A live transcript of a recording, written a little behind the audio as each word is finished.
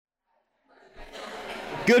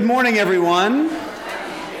Good morning, everyone.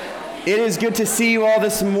 It is good to see you all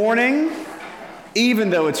this morning. Even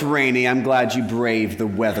though it's rainy, I'm glad you braved the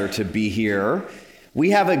weather to be here.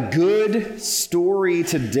 We have a good story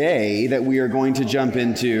today that we are going to jump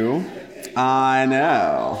into. I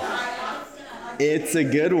know. It's a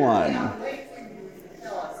good one.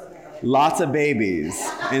 Lots of babies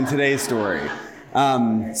in today's story.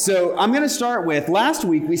 So I'm going to start with, last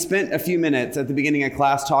week we spent a few minutes at the beginning of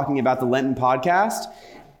class talking about the Lenten podcast.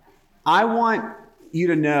 I want you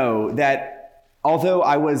to know that although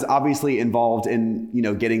I was obviously involved in,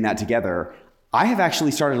 getting that together, I have actually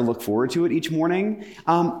started to look forward to it each morning.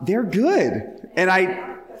 They're good. And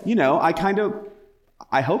I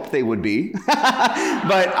hope they would be,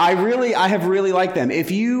 but I have really liked them. If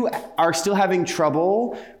you are still having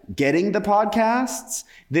trouble getting the podcasts,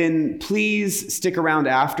 then please stick around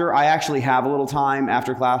after. I actually have a little time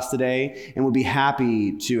after class today and would be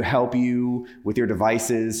happy to help you with your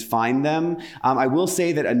devices find them. I will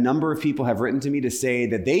say that a number of people have written to me to say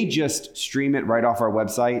that they just stream it right off our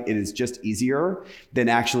website. It is just easier than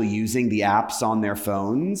actually using the apps on their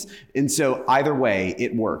phones. And so either way,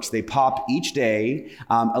 it works. They pop each day.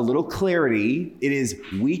 A little clarity, it is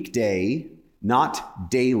weekday, not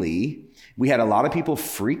daily. We had a lot of people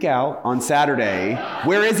freak out on Saturday.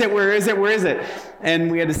 Where is it?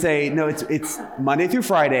 And we had to say, no, it's Monday through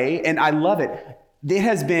Friday. And I love it. It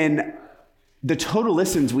has been, the total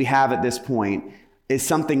listens we have at this point is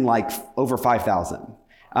something like over 5,000.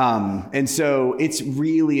 And so it's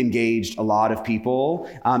really engaged a lot of people.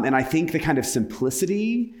 And I think the kind of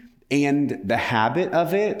simplicity and the habit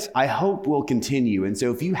of it, I hope will continue. And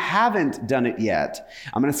so if you haven't done it yet,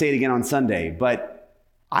 I'm going to say it again on Sunday, but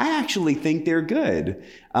I actually think they're good.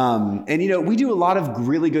 We do a lot of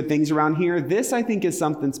really good things around here. This, I think, is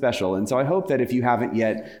something special. And so I hope that if you haven't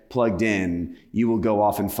yet plugged in, you will go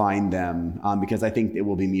off and find them because I think it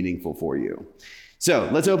will be meaningful for you. So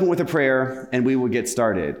let's open with a prayer and we will get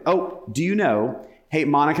started. Oh, do you know? Hey,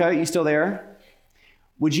 Monica, you still there?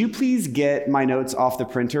 Would you please get my notes off the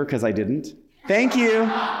printer because I didn't? Thank you.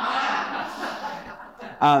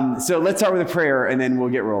 So let's start with a prayer and then we'll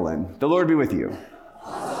get rolling. The Lord be with you.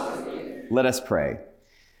 Let us pray.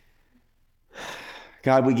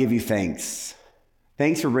 God, we give you thanks.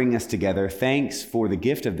 Thanks for bringing us together. Thanks for the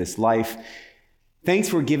gift of this life. Thanks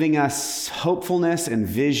for giving us hopefulness and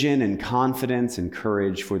vision and confidence and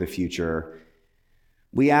courage for the future.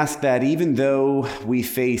 We ask that even though we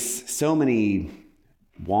face so many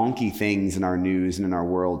wonky things in our news and in our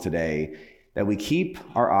world today, that we keep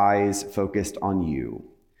our eyes focused on you.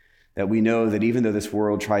 That we know that even though this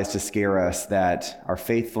world tries to scare us, that our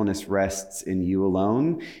faithfulness rests in you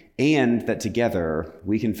alone, and that together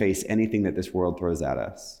we can face anything that this world throws at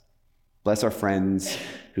us. Bless our friends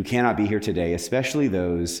who cannot be here today, especially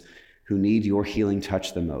those who need your healing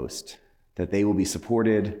touch the most, that they will be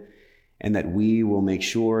supported, and that we will make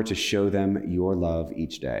sure to show them your love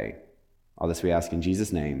each day. All this we ask in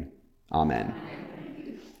Jesus' name. Amen.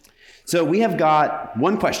 So we have got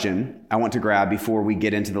one question I want to grab before we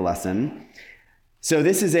get into the lesson. So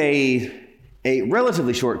this is a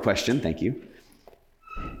relatively short question. Thank you.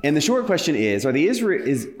 And the short question is, are the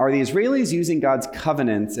Israelis using God's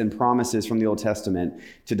covenants and promises from the Old Testament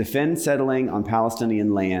to defend settling on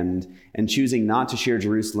Palestinian land and choosing not to share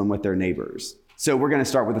Jerusalem with their neighbors? So we're going to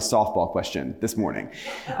start with a softball question this morning.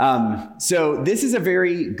 So this is a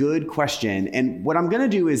very good question. And what I'm going to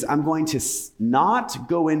do is I'm going to not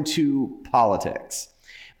go into politics,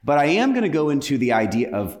 but I am going to go into the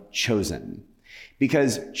idea of chosen,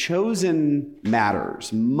 because chosen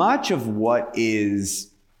matters. Much of what is,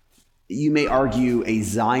 you may argue, a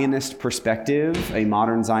Zionist perspective, a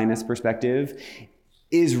modern Zionist perspective,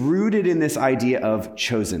 is rooted in this idea of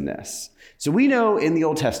chosenness. So we know in the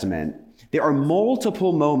Old Testament, there are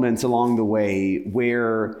multiple moments along the way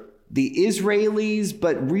where the Israelis,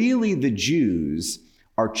 but really the Jews,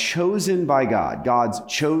 are chosen by God, God's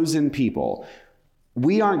chosen people.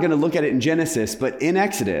 We aren't going to look at it in Genesis, but in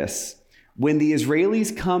Exodus, when the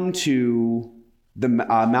Israelis come to the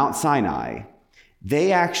Mount Sinai,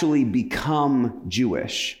 they actually become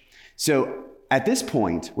Jewish. So at this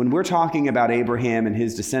point, when we're talking about Abraham and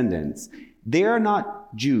his descendants, they're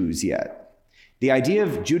not Jews yet. The idea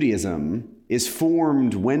of Judaism is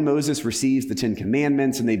formed when Moses receives the Ten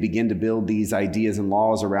Commandments and they begin to build these ideas and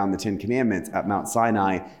laws around the Ten Commandments at Mount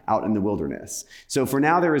Sinai out in the wilderness. So for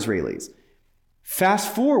now, they're Israelis.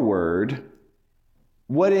 Fast forward,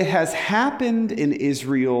 what has happened in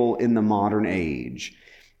Israel in the modern age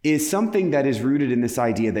is something that is rooted in this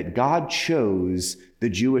idea that God chose the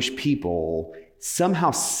Jewish people somehow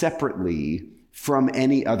separately from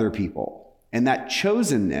any other people. And that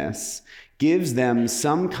chosenness gives them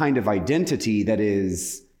some kind of identity that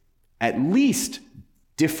is at least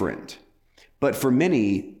different, but for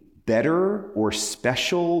many, better or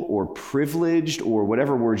special or privileged or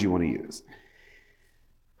whatever words you want to use.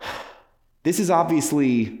 This is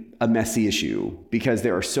obviously a messy issue because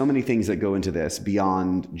there are so many things that go into this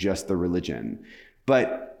beyond just the religion.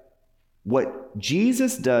 But what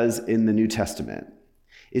Jesus does in the New Testament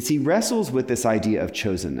is he wrestles with this idea of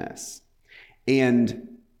chosenness. And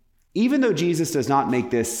even though Jesus does not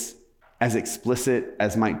make this as explicit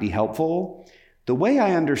as might be helpful, the way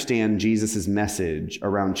I understand Jesus' message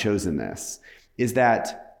around chosenness is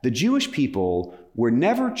that the Jewish people were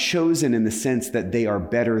never chosen in the sense that they are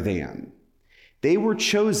better than. They were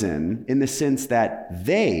chosen in the sense that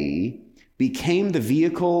they became the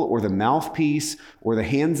vehicle or the mouthpiece or the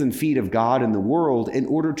hands and feet of God in the world in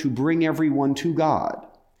order to bring everyone to God.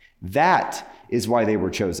 That is why they were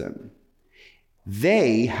chosen.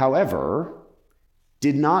 They, however,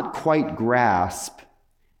 did not quite grasp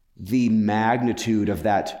the magnitude of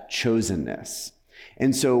that chosenness.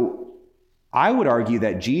 And so I would argue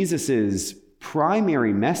that Jesus's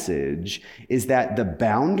primary message is that the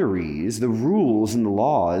boundaries, the rules and the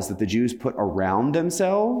laws that the Jews put around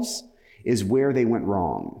themselves is where they went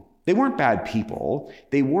wrong. They weren't bad people.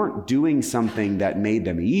 They weren't doing something that made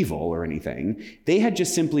them evil or anything. They had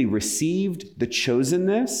just simply received the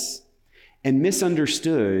chosenness and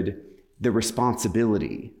misunderstood the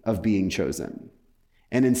responsibility of being chosen.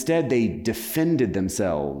 And instead, they defended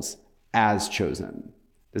themselves as chosen.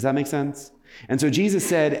 Does that make sense? And so Jesus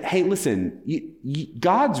said, hey, listen,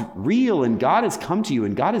 God's real and God has come to you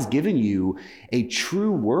and God has given you a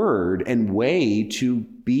true word and way to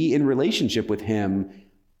be in relationship with him,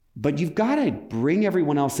 but you've got to bring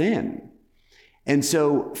everyone else in. And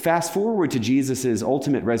so fast forward to Jesus's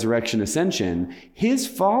ultimate resurrection ascension, his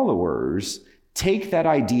followers take that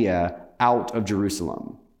idea out of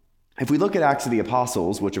Jerusalem. If we look at Acts of the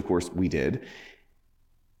Apostles, which of course we did,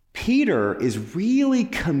 Peter is really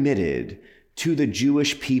committed to the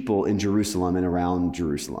Jewish people in Jerusalem and around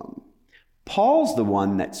Jerusalem. Paul's the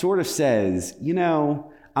one that sort of says,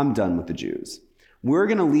 I'm done with the Jews. We're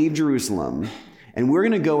going to leave Jerusalem and we're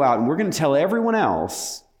going to go out and we're going to tell everyone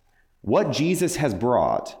else what Jesus has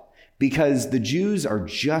brought because the Jews are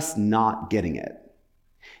just not getting it.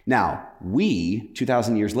 Now, we,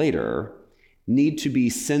 2,000 years later, need to be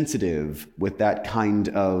sensitive with that kind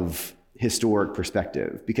of historic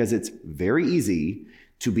perspective because it's very easy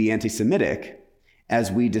to be anti-Semitic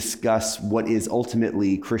as we discuss what is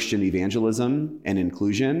ultimately Christian evangelism and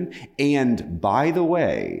inclusion. And by the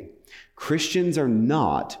way, Christians are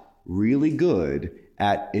not really good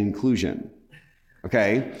at inclusion.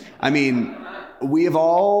 Okay? I mean, we have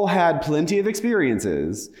all had plenty of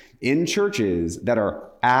experiences in churches that are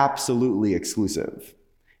absolutely exclusive.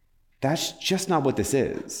 That's just not what this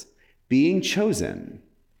is. Being chosen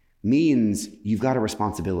means you've got a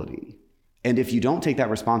responsibility. And if you don't take that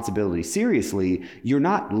responsibility seriously, you're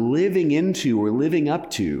not living into or living up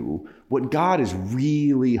to what God is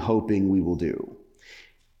really hoping we will do.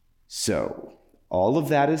 So, all of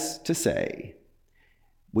that is to say,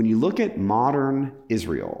 when you look at modern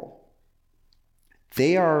Israel,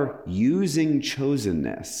 they are using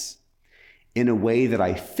chosenness in a way that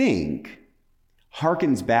I think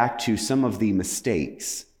harkens back to some of the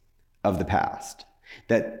mistakes of the past.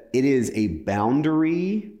 That it is a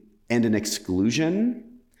boundary and an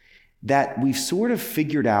exclusion that we've sort of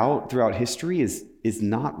figured out throughout history is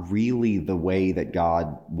not really the way that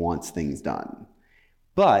God wants things done.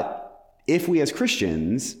 But if we as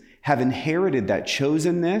Christians have inherited that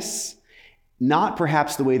chosenness, not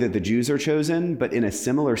perhaps the way that the Jews are chosen, but in a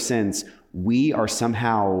similar sense, we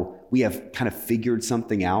have kind of figured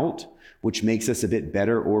something out, which makes us a bit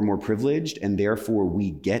better or more privileged, and therefore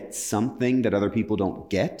we get something that other people don't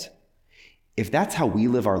get. If that's how we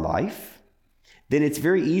live our life, then it's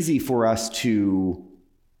very easy for us to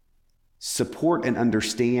support and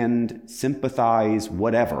understand, sympathize,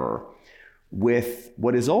 whatever, with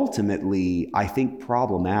what is ultimately, I think,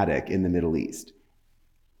 problematic in the Middle East.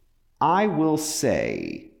 I will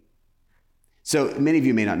say, so many of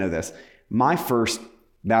you may not know this, my first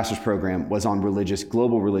master's program was on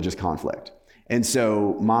global religious conflict. And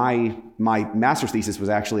so my master's thesis was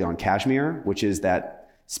actually on Kashmir, which is that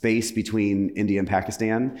space between India and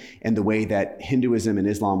Pakistan, and the way that Hinduism and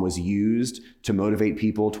Islam was used to motivate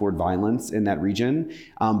people toward violence in that region.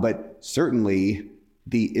 But certainly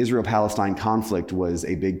the Israel-Palestine conflict was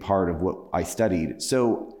a big part of what I studied.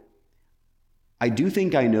 So I do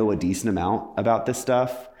think I know a decent amount about this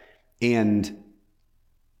stuff. And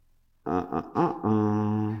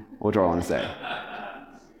what do I want to say?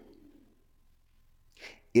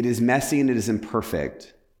 It is messy and it is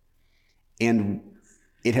imperfect, and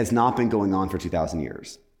it has not been going on for 2,000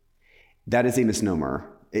 years. That is a misnomer.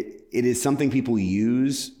 It is something people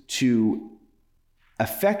use to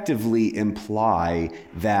effectively imply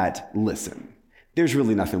that, listen, there's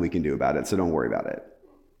really nothing we can do about it, so don't worry about it.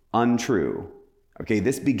 Untrue. Okay,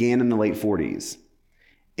 this began in the late 40s.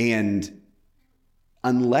 And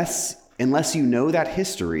unless you know that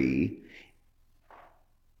history,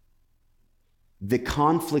 the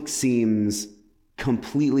conflict seems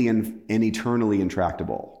completely and eternally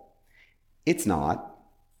intractable. It's not.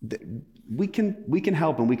 We can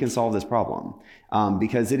help and we can solve this problem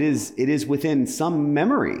because it is within some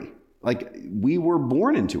memory. Like, we were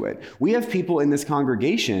born into it. We have people in this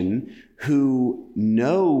congregation who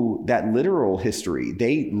know that literal history.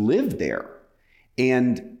 They lived there,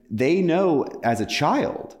 and they know as a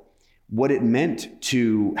child what it meant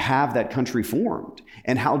to have that country formed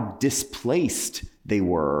and how displaced they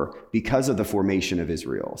were because of the formation of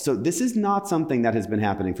Israel. So this is not something that has been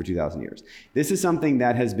happening for 2,000 years. This is something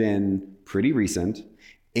that has been pretty recent.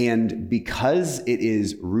 And because it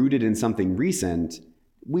is rooted in something recent,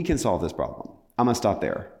 we can solve this problem. I'm going to stop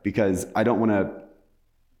there because I don't want to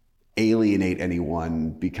alienate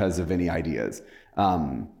anyone because of any ideas.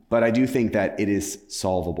 But I do think that it is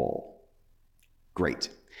solvable. Great.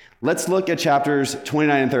 Let's look at chapters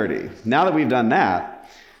 29 and 30. Now that we've done that,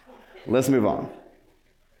 let's move on.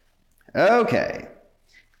 Okay.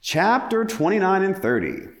 Chapter 29 and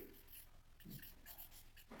 30.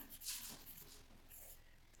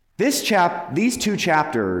 These two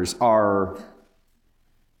chapters are,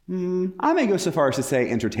 I may go so far as to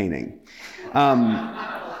say, entertaining.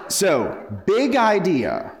 So, big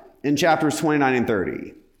idea in chapters 29 and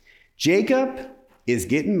 30. Jacob is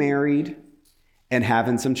getting married and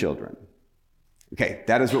having some children. Okay,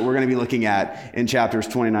 that is what we're going to be looking at in chapters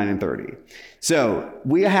 29 and 30. So,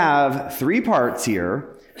 we have three parts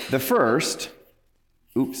here. The first,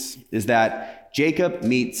 is that Jacob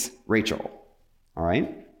meets Rachel. All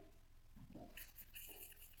right?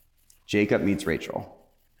 Jacob meets Rachel.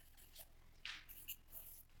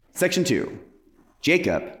 Section 2,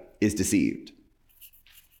 Jacob is deceived.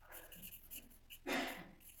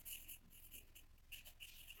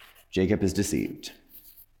 Jacob is deceived.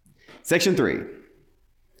 Section 3,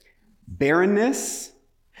 barrenness,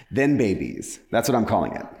 then babies. That's what I'm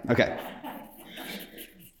calling it. Okay.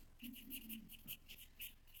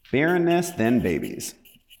 Barrenness, then babies.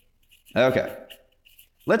 Okay.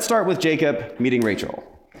 Let's start with Jacob meeting Rachel.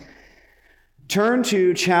 Turn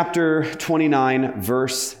to chapter 29,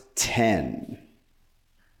 verse 10.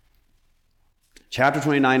 Chapter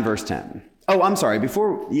 29, verse 10. Oh, I'm sorry.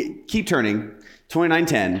 Before you keep turning,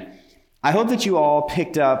 29:10. I hope that you all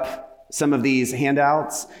picked up some of these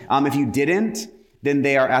handouts. If you didn't, then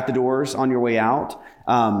they are at the doors on your way out.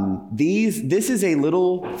 This is a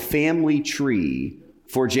little family tree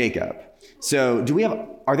for Jacob. So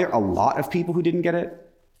are there a lot of people who didn't get it?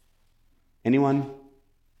 Anyone?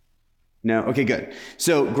 No? Okay, good.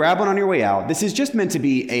 So grab one on your way out. This is just meant to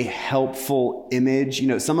be a helpful image. You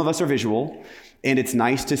know, some of us are visual, and it's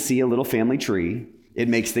nice to see a little family tree. It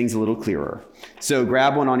makes things a little clearer. So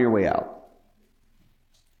grab one on your way out.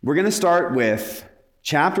 We're going to start with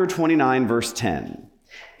chapter 29, verse 10.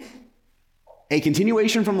 A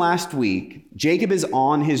continuation from last week. Jacob is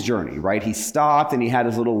on his journey, right? He stopped and he had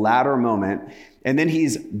his little ladder moment, and then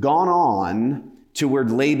he's gone on to where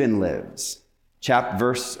Laban lives.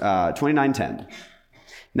 Verse 29:10.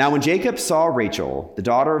 Now when Jacob saw Rachel, the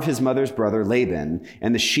daughter of his mother's brother Laban,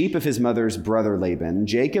 and the sheep of his mother's brother Laban,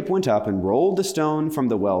 Jacob went up and rolled the stone from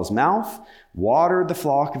the well's mouth, watered the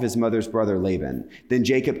flock of his mother's brother Laban. Then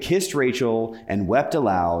Jacob kissed Rachel and wept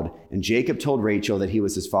aloud, and Jacob told Rachel that he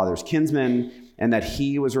was his father's kinsman and that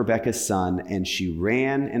he was Rebekah's son, and she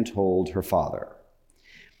ran and told her father.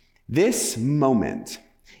 This moment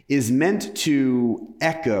is meant to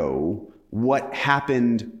echo what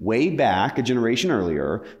happened way back a generation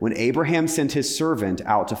earlier when Abraham sent his servant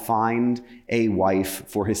out to find a wife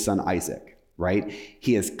for his son Isaac, right?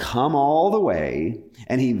 He has come all the way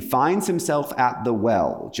and he finds himself at the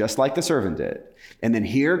well, just like the servant did. And then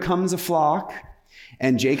here comes a flock,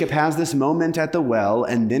 and Jacob has this moment at the well,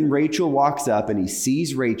 and then Rachel walks up and he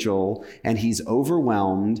sees Rachel and he's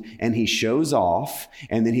overwhelmed and he shows off,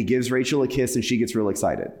 and then he gives Rachel a kiss and she gets real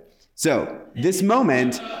excited. So this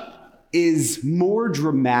moment is more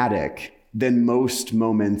dramatic than most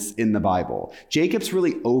moments in the Bible. Jacob's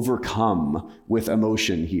really overcome with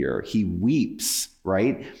emotion here. He weeps,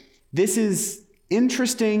 right? This is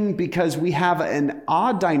interesting because we have an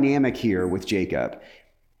odd dynamic here with Jacob.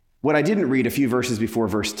 What I didn't read a few verses before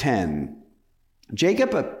verse 10,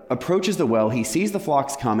 Jacob approaches the well, he sees the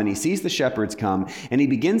flocks come, and he sees the shepherds come, and he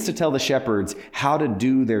begins to tell the shepherds how to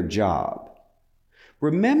do their job.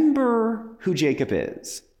 Remember who Jacob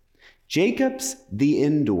is. Jacob's the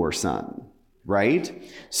indoor son, right?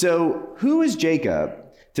 So who is Jacob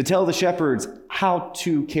to tell the shepherds how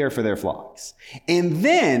to care for their flocks? And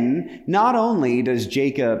then not only does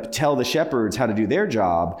Jacob tell the shepherds how to do their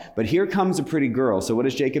job, but here comes a pretty girl. So what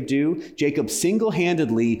does Jacob do? Jacob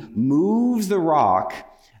single-handedly moves the rock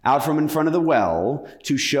out from in front of the well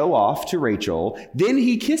to show off to Rachel. Then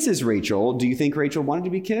he kisses Rachel. Do you think Rachel wanted to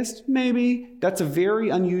be kissed? Maybe. That's a very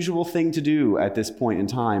unusual thing to do at this point in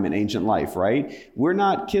time in ancient life, right? We're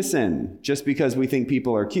not kissing just because we think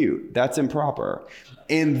people are cute. That's improper.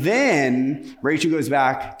 And then Rachel goes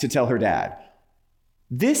back to tell her dad.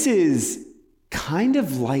 This is kind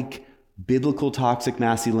of like biblical toxic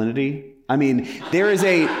masculinity. I mean, there's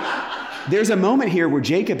a moment here where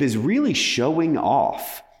Jacob is really showing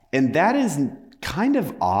off. And that is kind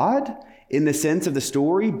of odd in the sense of the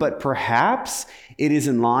story, but perhaps it is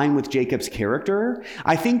in line with Jacob's character.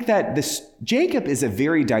 I think that Jacob is a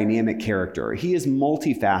very dynamic character. He is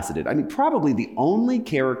multifaceted. I mean, probably the only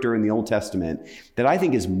character in the Old Testament that I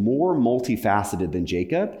think is more multifaceted than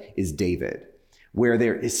Jacob is David, where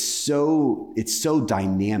it's so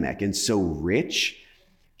dynamic and so rich.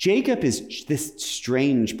 Jacob is this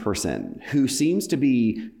strange person who seems to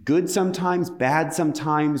be good sometimes, bad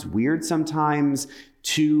sometimes, weird sometimes,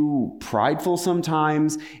 too prideful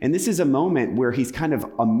sometimes. And this is a moment where he's kind of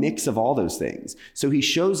a mix of all those things. So he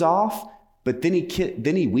shows off, but then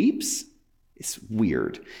he weeps. It's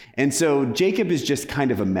weird. And so Jacob is just kind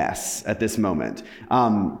of a mess at this moment.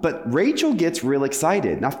 But Rachel gets real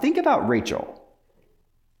excited. Now think about Rachel.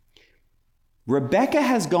 Rebecca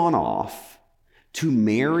has gone off to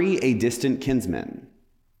marry a distant kinsman.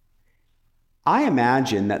 I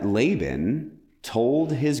imagine that Laban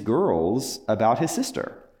told his girls about his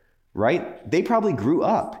sister, right? They probably grew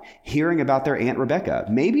up hearing about their Aunt Rebecca.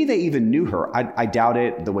 Maybe they even knew her. I doubt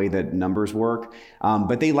it, the way that numbers work,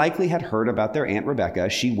 but they likely had heard about their Aunt Rebecca.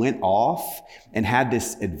 She went off and had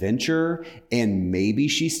this adventure, and maybe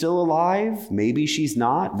she's still alive, maybe she's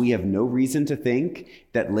not. We have no reason to think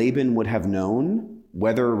that Laban would have known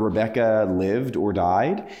whether Rebecca lived or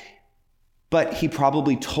died, but he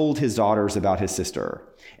probably told his daughters about his sister.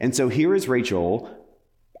 And so here is Rachel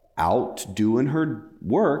out doing her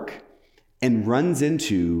work and runs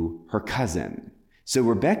into her cousin. So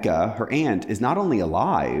Rebecca, her aunt, is not only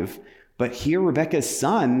alive, but here Rebecca's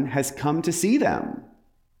son has come to see them.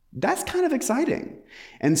 That's kind of exciting.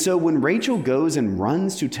 And so when Rachel goes and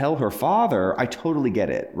runs to tell her father, I totally get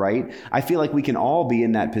it, right? I feel like we can all be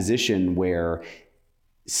in that position where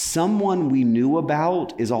someone we knew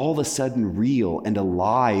about is all of a sudden real and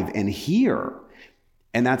alive and here.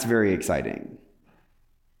 And that's very exciting.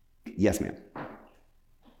 Yes, ma'am.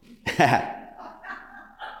 Ready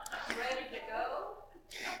to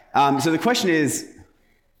go? So the question is,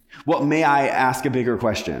 well, may I ask a bigger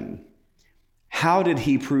question? How did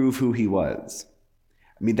he prove who he was?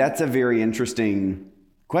 I mean, that's a very interesting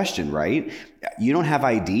question, right? You don't have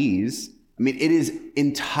IDs. I mean, it is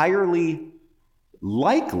entirely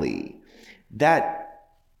likely that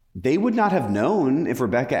they would not have known if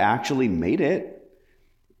Rebecca actually made it,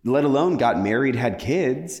 let alone got married, had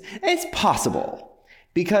kids. It's possible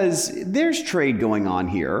because there's trade going on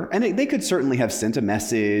here, and they could certainly have sent a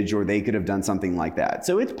message or they could have done something like that.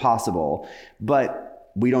 So it's possible,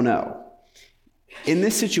 but we don't know. In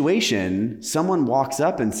this situation, someone walks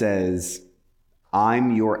up and says,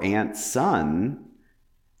 "I'm your aunt's son.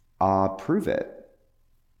 Prove it."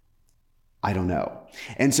 I don't know.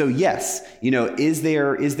 And so, yes, is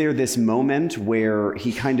there this moment where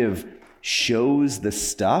he kind of shows the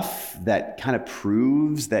stuff that kind of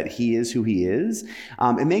proves that he is who he is?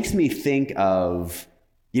 It makes me think of,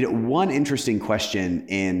 one interesting question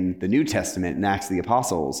in the New Testament in Acts of the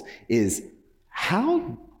Apostles is,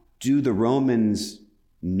 how do the Romans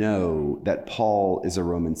know that Paul is a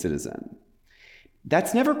Roman citizen?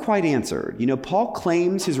 That's never quite answered. Paul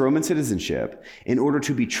claims his Roman citizenship in order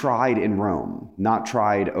to be tried in Rome, not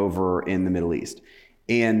tried over in the Middle East.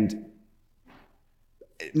 And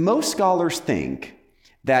most scholars think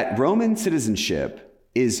that Roman citizenship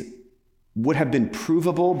would have been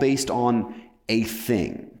provable based on a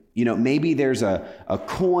thing. Maybe there's a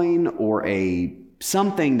coin or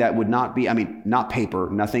something that would not be, not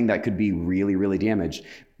paper, nothing that could be really, really damaged,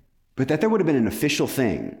 but that there would have been an official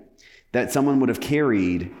thing that someone would have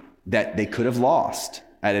carried that they could have lost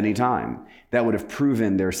at any time that would have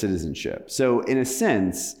proven their citizenship. So in a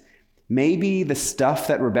sense, maybe the stuff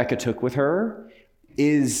that Rebecca took with her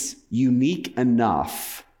is unique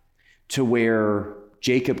enough to where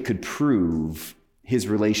Jacob could prove his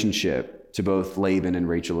relationship to both Laban and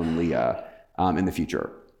Rachel and Leah in the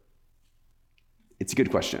future? It's a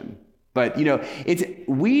good question. But,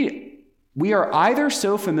 we are either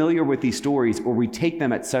so familiar with these stories or we take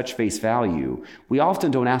them at such face value. We often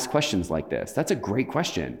don't ask questions like this. That's a great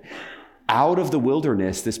question. Out of the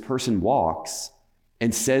wilderness, this person walks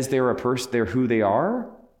and says they're who they are.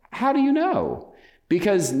 How do you know?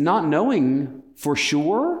 Because not knowing for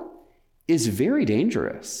sure is very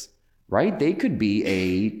dangerous, right? They could be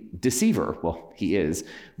a deceiver. Well, he is,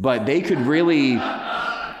 but they could really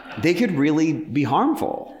be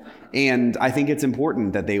harmful. And I think it's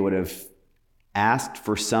important that they would have asked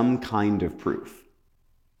for some kind of proof.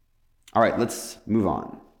 All right, let's move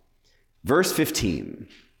on. Verse 15.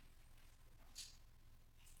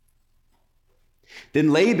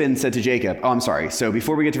 Then Laban said to Jacob, so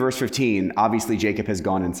before we get to verse 15, obviously Jacob has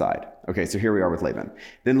gone inside. Okay, so here we are with Laban.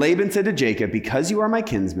 Then Laban said to Jacob, because you are my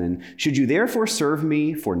kinsman, should you therefore serve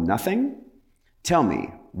me for nothing? Tell me,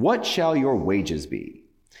 what shall your wages be?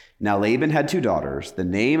 Now Laban had 2 daughters. The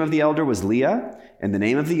name of the elder was Leah, and the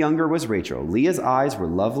name of the younger was Rachel. Leah's eyes were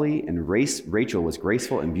lovely, and Rachel was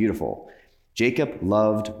graceful and beautiful. Jacob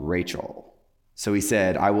loved Rachel. So he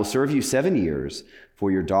said, I will serve you 7 years for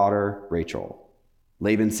your daughter Rachel.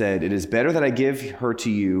 Laban said, it is better that I give her to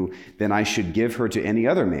you than I should give her to any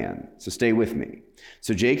other man. So stay with me.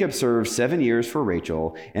 So Jacob served 7 years for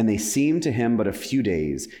Rachel, and they seemed to him but a few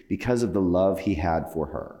days because of the love he had for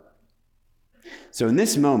her. So in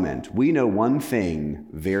this moment, we know one thing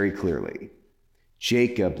very clearly.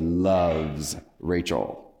 Jacob loves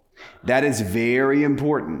Rachel. That is very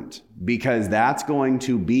important because that's going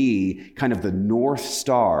to be kind of the North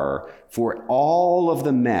Star for all of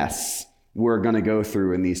the mess we're going to go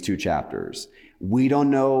through in these 2 chapters. We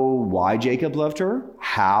don't know why Jacob loved her,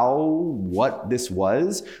 what this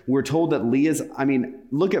was. We're told that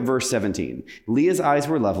look at verse 17. Leah's eyes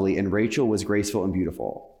were lovely and Rachel was graceful and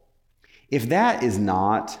beautiful. If that is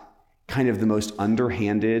not kind of the most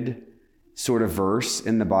underhanded sort of verse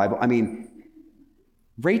in the Bible,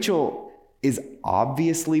 Rachel is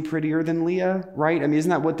obviously prettier than Leah, right? Isn't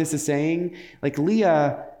that what this is saying? Like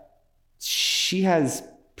Leah, she has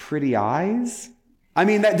pretty eyes.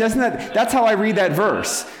 That's how I read that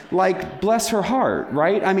verse. Like, bless her heart,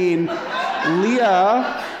 right?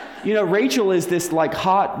 Leah, Rachel is this like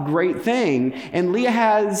hot, great thing, and Leah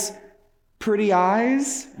has pretty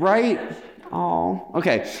eyes, right? Oh,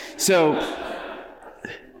 okay. So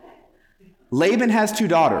Laban has 2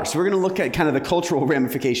 daughters. So we're going to look at kind of the cultural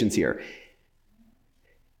ramifications here.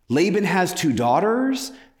 Laban has 2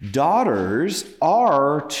 daughters. Daughters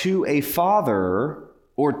are to a father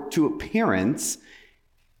or to parents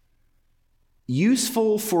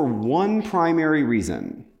useful for one primary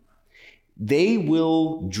reason. They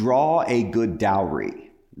will draw a good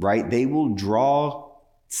dowry, right? They will draw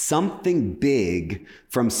something big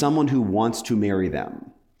from someone who wants to marry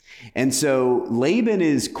them. And so Laban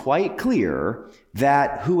is quite clear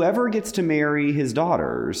that whoever gets to marry his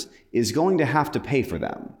daughters is going to have to pay for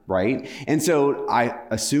them, right? And so I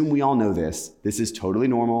assume we all know this. This is totally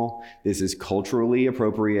normal. This is culturally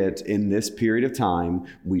appropriate in this period of time.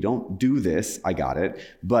 We don't do this, I got it,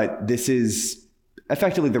 but this is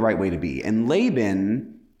effectively the right way to be. And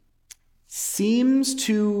Laban seems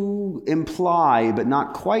to imply, but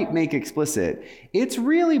not quite make explicit, it's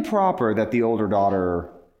really proper that the older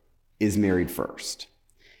daughter is married first.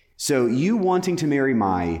 So you wanting to marry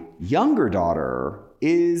my younger daughter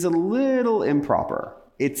is a little improper.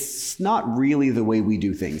 It's not really the way we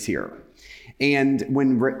do things here. And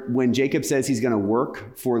when Jacob says he's going to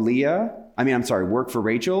work for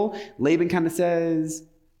Rachel, Laban kind of says,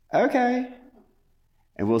 okay.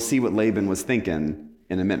 And we'll see what Laban was thinking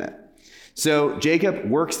in a minute. So Jacob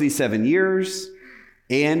works these 7 years,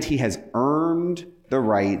 and he has earned the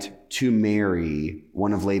right to marry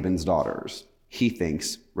one of Laban's daughters. He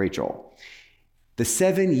thinks Rachel. The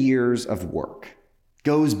 7 years of work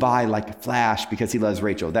goes by like a flash because he loves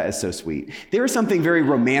Rachel. That is so sweet. There is something very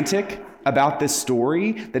romantic about this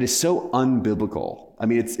story that is so unbiblical.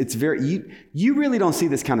 It's very, you really don't see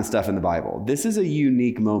this kind of stuff in the Bible. This is a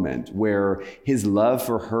unique moment where his love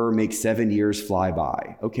for her makes 7 years fly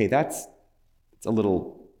by. Okay, it's a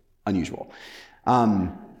little unusual.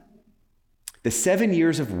 The 7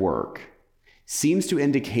 years of work seems to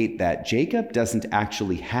indicate that Jacob doesn't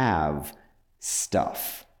actually have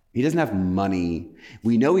stuff. He doesn't have money.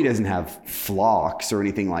 We know he doesn't have flocks or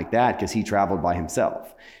anything like that because he traveled by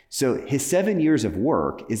himself. So his 7 years of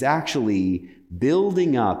work is actually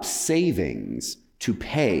building up savings to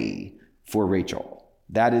pay for Rachel.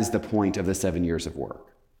 That is the point of the 7 years of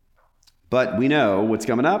work. But we know what's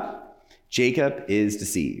coming up. Jacob is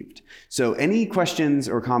deceived. So any questions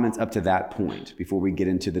or comments up to that point before we get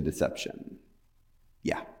into the deception?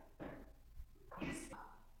 Yeah.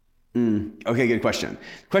 Okay, good question.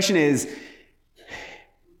 Question is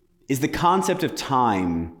the concept of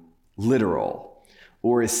time literal,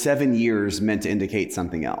 or is 7 years meant to indicate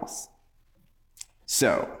something else?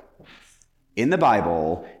 So, in the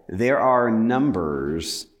Bible, there are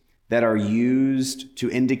numbers that are used to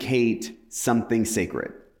indicate something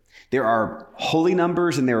sacred. There are holy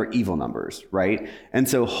numbers and there are evil numbers, right? And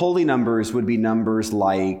so holy numbers would be numbers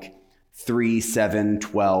like 3, 7,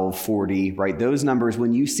 12, 40, right? Those numbers,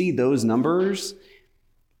 when you see those numbers,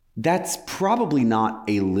 that's probably not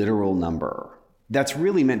a literal number. That's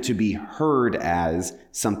really meant to be heard as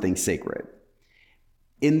something sacred.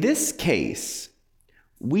 In this case,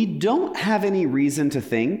 we don't have any reason to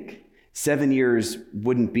think 7 years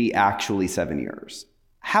wouldn't be actually 7 years.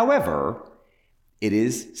 However, it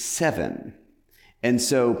is 7. And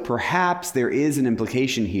so perhaps there is an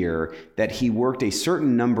implication here that he worked a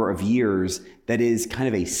certain number of years that is kind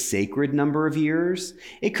of a sacred number of years.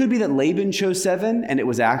 It could be that Laban chose 7 and it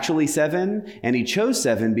was actually 7, and he chose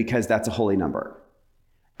 7 because that's a holy number.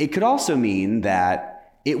 It could also mean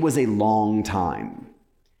that it was a long time.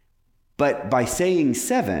 But by saying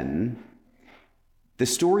 7, the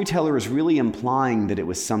storyteller is really implying that it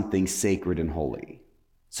was something sacred and holy.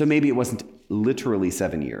 So maybe it wasn't literally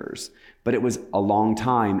 7 years, but it was a long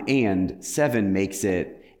time, and 7 makes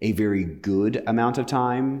it a very good amount of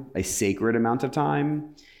time, a sacred amount of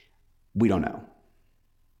time. We don't know.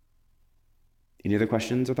 Any other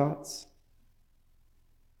questions or thoughts?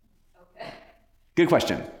 Okay. Good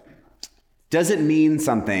question. Does it mean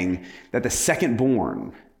something that the second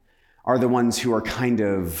born are the ones who are kind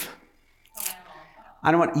of,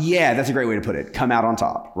 yeah, that's a great way to put it, come out on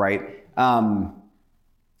top, right?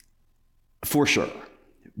 For sure.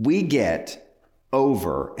 We get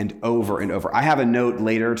over and over and over. I have a note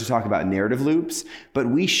later to talk about narrative loops, but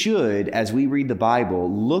we should, as we read the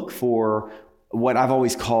Bible, look for what I've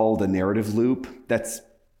always called a narrative loop. That's,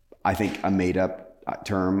 I think, a made up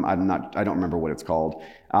term. I don't remember what it's called.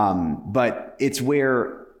 But it's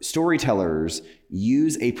where storytellers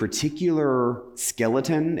use a particular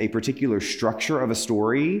skeleton, a particular structure of a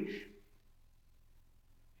story,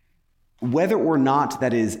 whether or not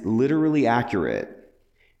that is literally accurate,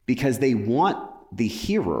 because they want the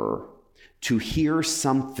hearer to hear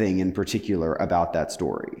something in particular about that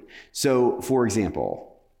story. So, for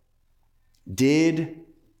example, did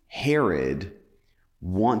Herod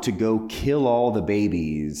want to go kill all the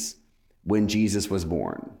babies when Jesus was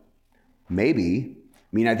born? Maybe.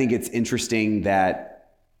 I mean, I think it's interesting that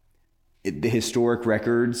the historic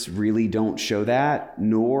records really don't show that,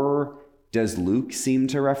 nor does Luke seem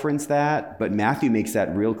to reference that, but Matthew makes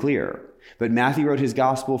that real clear. But Matthew wrote his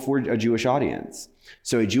gospel for a Jewish audience.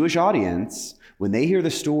 So a Jewish audience, when they hear the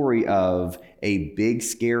story of a big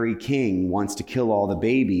scary king wants to kill all the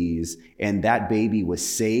babies, and that baby was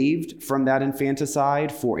saved from that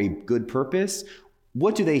infanticide for a good purpose,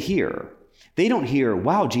 what do they hear? They don't hear,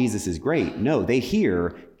 wow, Jesus is great. No, they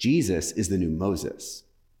hear, Jesus is the new Moses.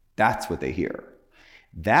 That's what they hear.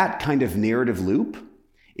 That kind of narrative loop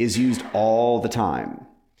is used all the time.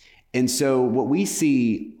 And so what we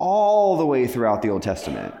see all the way throughout the Old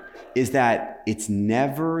Testament is that it's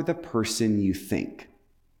never the person you think,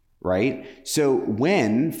 right? So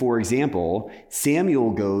when, for example,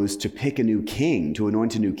 Samuel goes to pick a new king, to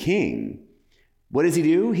anoint a new king, what does he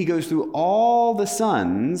do? He goes through all the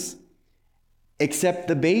sons except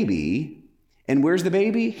the baby. And where's the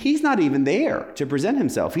baby? He's not even there to present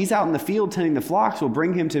himself. He's out in the field tending the flocks. Will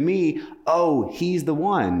bring him to me. Oh, he's the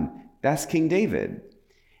one. That's King David.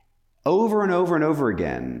 Over and over and over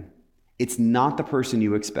again, it's not the person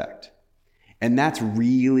you expect. And that's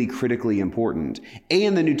really critically important.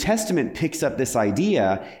 And the New Testament picks up this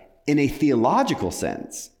idea in a theological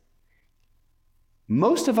sense.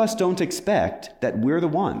 Most of us don't expect that we're the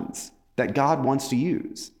ones that God wants to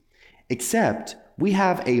use, except we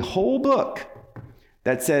have a whole book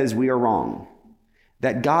that says we are wrong,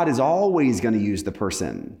 that God is always going to use the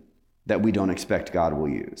person that we don't expect God will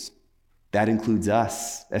use. That includes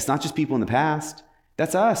us. That's not just people in the past.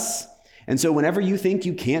 That's us. And so whenever you think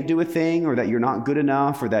you can't do a thing, or that you're not good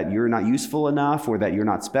enough, or that you're not useful enough, or that you're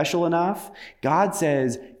not special enough, God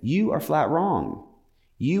says, you are flat wrong.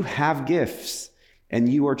 You have gifts, and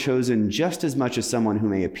you are chosen just as much as someone who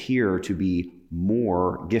may appear to be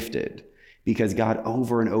more gifted, because God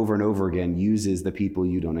over and over and over again uses the people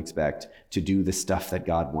you don't expect to do the stuff that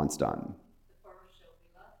God wants done.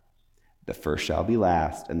 The first shall be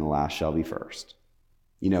last, and the last shall be first.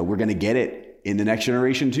 You know, we're going to get it in the next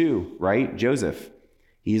generation too, right? Joseph.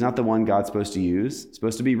 He's not the one God's supposed to use. It's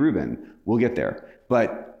supposed to be Reuben. We'll get there.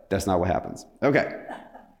 But that's not what happens. Okay.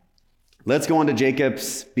 Let's go on to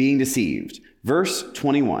Jacob's being deceived. Verse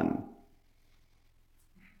 21.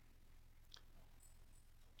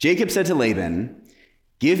 Jacob said to Laban,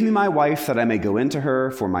 "Give me my wife that I may go into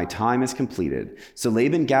her, for my time is completed." So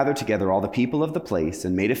Laban gathered together all the people of the place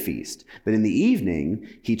and made a feast. But in the evening,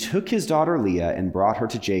 he took his daughter Leah and brought her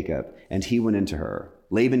to Jacob, and he went into her.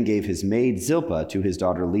 Laban gave his maid Zilpah to his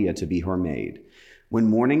daughter Leah to be her maid. When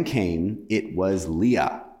morning came, it was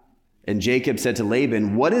Leah. And Jacob said to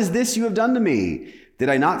Laban, "What is this you have done to me? Did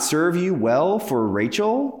I not serve you well for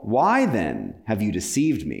Rachel? Why then have you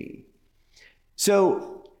deceived me?" So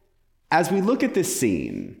as we look at this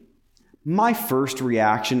scene, my first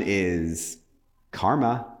reaction is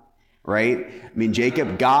karma, right? I mean,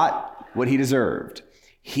 Jacob got what he deserved.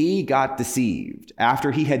 He got deceived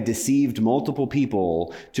after he had deceived multiple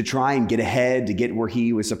people to try and get ahead, to get where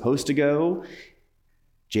he was supposed to go.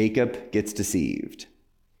 Jacob gets deceived.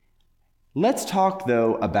 Let's talk,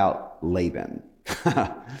 though, about Laban.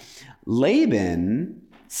 Laban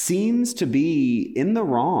seems to be in the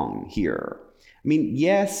wrong here. I mean,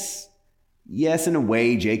 yes, in a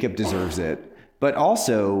way, Jacob deserves it. But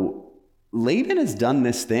also, Laban has done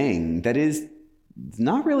this thing that is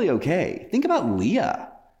not really okay. Think about Leah.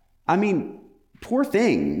 I mean, poor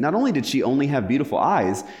thing. Not only did she only have beautiful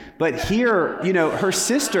eyes, but here, her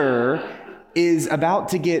sister is about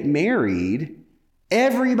to get married.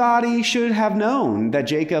 Everybody should have known that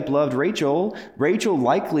Jacob loved Rachel. Rachel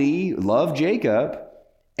likely loved Jacob.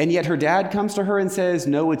 And yet her dad comes to her and says,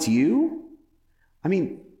 "No, it's you." I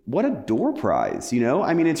mean, what a door prize,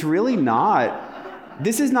 I mean, it's really not,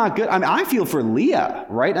 this is not good. I mean, I feel for Leah,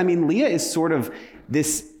 right? I mean, Leah is sort of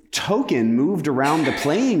this token moved around the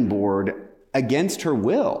playing board against her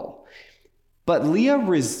will. But Leah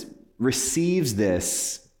receives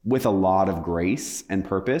this with a lot of grace and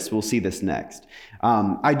purpose. We'll see this next.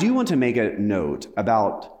 I do want to make a note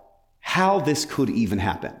about how this could even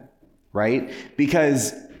happen, right?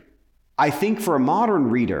 Because I think for a modern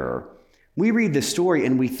reader, we read this story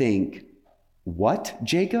and we think, what,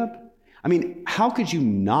 Jacob? I mean, how could you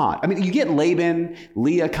not? I mean, you get Laban,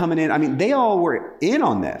 Leah coming in. I mean, they all were in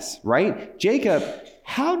on this, right? Jacob,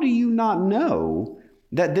 how do you not know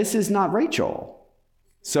that this is not Rachel?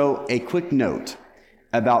 So a quick note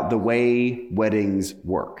about the way weddings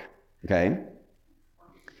work, okay?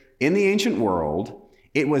 In the ancient world,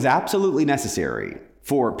 it was absolutely necessary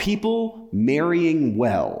for people marrying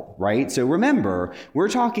well, right? So remember, we're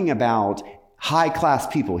talking about high-class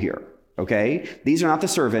people here, okay? These are not the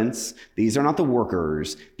servants. These are not the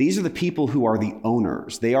workers. These are the people who are the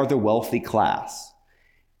owners. They are the wealthy class.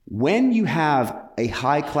 When you have a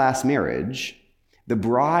high-class marriage, the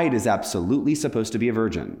bride is absolutely supposed to be a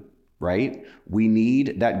virgin, right? We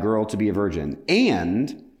need that girl to be a virgin.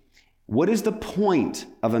 And what is the point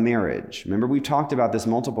of a marriage? Remember, we've talked about this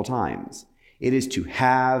multiple times. It is to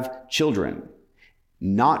have children,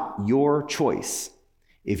 not your choice.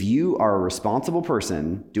 If you are a responsible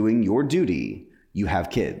person doing your duty, you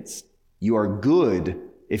have kids. You are good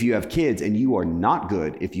if you have kids, and you are not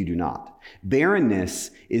good if you do not.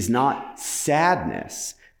 Barrenness is not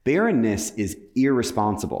sadness. Barrenness is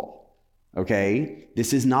irresponsible, okay?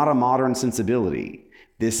 This is not a modern sensibility.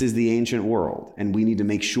 This is the ancient world, and we need to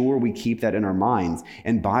make sure we keep that in our minds.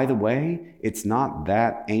 And by the way, it's not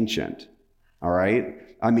that ancient. All right?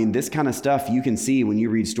 I mean, this kind of stuff you can see when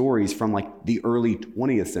you read stories from like the early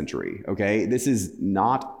 20th century, okay? This is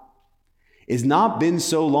not, it's not been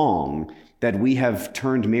so long that we have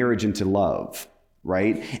turned marriage into love,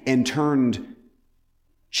 right? And turned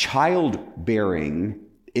childbearing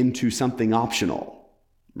into something optional,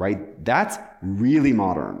 right? That's really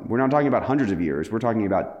modern. We're not talking about hundreds of years. We're talking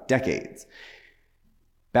about decades.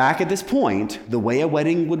 Back at this point, the way a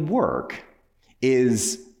wedding would work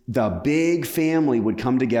is the big family would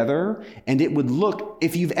come together, and it would look,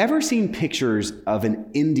 if you've ever seen pictures of an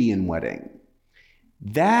Indian wedding,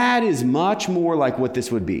 that is much more like what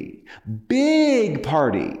this would be. Big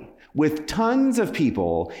party with tons of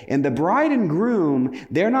people, and the bride and groom,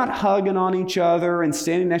 they're not hugging on each other and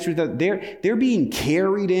standing next to each other. They're being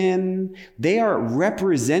carried in. They are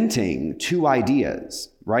representing two ideas,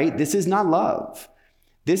 right? This is not love.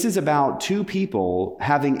 This is about two people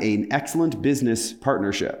having an excellent business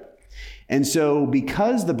partnership. And so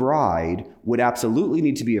because the bride would absolutely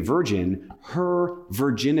need to be a virgin, her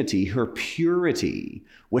virginity, her purity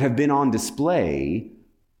would have been on display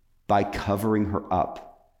by covering her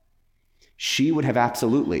up. She would have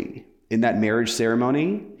absolutely, in that marriage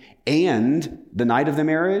ceremony and the night of the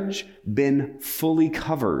marriage, been fully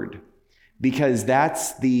covered, because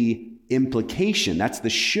that's the implication. That's the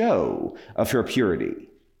show of her purity.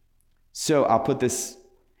 So I'll put this,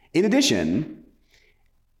 in addition,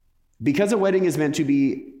 because a wedding is meant to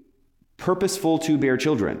be purposeful to bear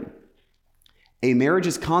children, a marriage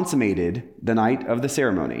is consummated the night of the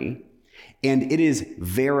ceremony, and it is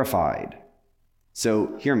verified.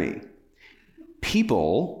 So hear me.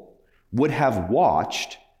 People would have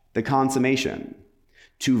watched the consummation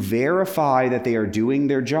to verify that they are doing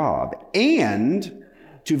their job and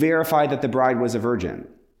to verify that the bride was a virgin.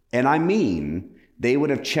 And I mean, they would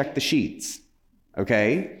have checked the sheets,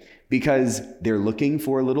 okay? Because they're looking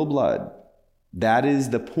for a little blood. That is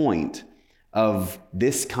the point of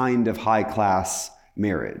this kind of high-class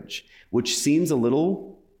marriage, which seems a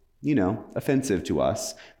little, offensive to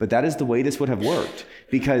us, but that is the way this would have worked,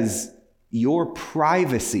 because your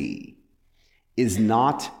privacy is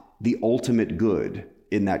not the ultimate good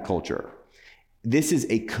in that culture. This is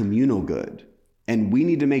a communal good, and we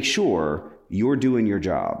need to make sure you're doing your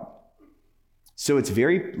job. So it's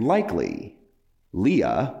very likely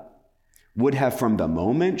Leah would have, from the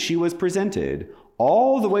moment she was presented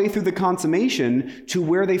all the way through the consummation to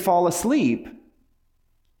where they fall asleep,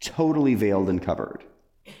 totally veiled and covered.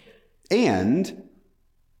 And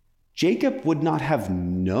Jacob would not have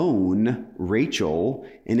known Rachel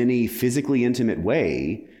in any physically intimate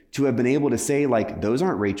way to have been able to say, like, those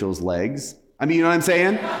aren't Rachel's legs. I mean, you know what I'm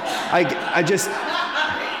saying?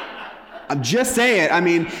 I'm just saying, I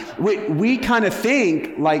mean, we kind of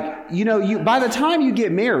think like, by the time you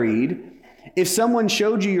get married, if someone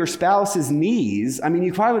showed you your spouse's knees, I mean,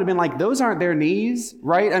 you probably would have been like, those aren't their knees,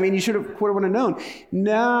 right? I mean, you would have known.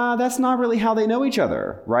 Nah, that's not really how they know each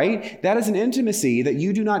other, right? That is an intimacy that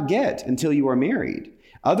you do not get until you are married.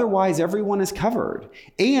 Otherwise, everyone is covered.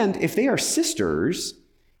 And if they are sisters,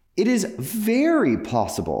 it is very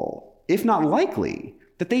possible, if not likely,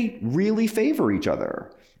 that they really favor each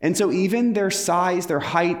other. And so even their size, their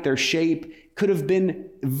height, their shape could have been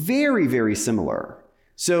very, very similar.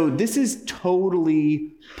 So this is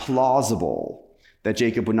totally plausible that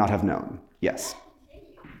Jacob would not have known. Yes.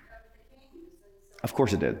 Of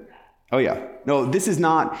course it did. Oh yeah. No, this is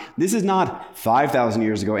not 5,000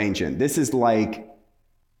 years ago ancient. This is like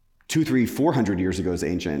 200, 300, 400 years ago is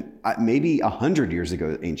ancient. Maybe 100 years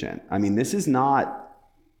ago ancient. I mean, this is not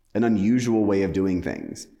an unusual way of doing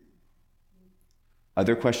things.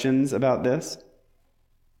 Other questions about this?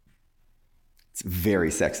 It's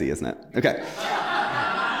very sexy, isn't it? Okay.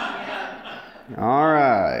 All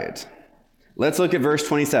right. Let's look at verse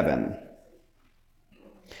 27.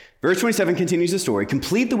 Verse 27 continues the story.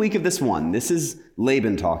 Complete the week of this one. This is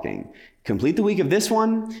Laban talking. Complete the week of this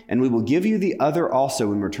one, and we will give you the other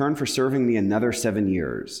also in return for serving me another 7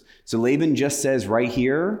 years. So Laban just says right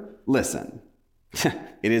here, listen,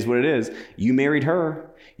 it is what it is. You married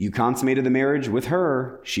her. You consummated the marriage with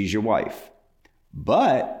her. She's your wife.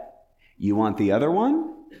 But you want the other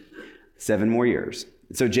one? 7 more years.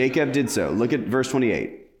 So Jacob did so. Look at verse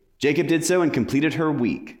 28. Jacob did so and completed her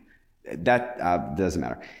week. That doesn't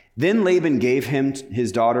matter. Then Laban gave him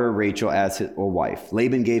his daughter Rachel as a wife.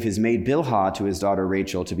 Laban gave his maid Bilhah to his daughter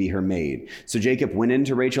Rachel to be her maid. So Jacob went in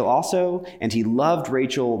to Rachel also, and he loved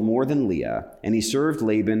Rachel more than Leah, and he served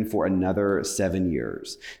Laban for another 7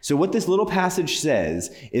 years. So what this little passage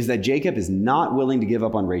says is that Jacob is not willing to give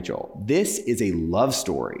up on Rachel. This is a love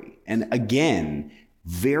story. And again,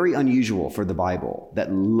 very unusual for the Bible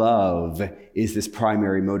that love is this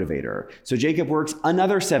primary motivator. So Jacob works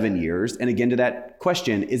another 7 years. And again, to that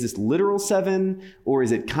question, is this literal 7 or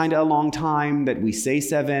is it kind of a long time that we say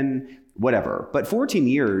 7? Whatever. But 14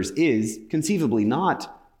 years is conceivably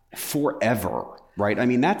not forever, right? I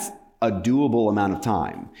mean, that's a doable amount of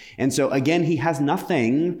time. And so again, he has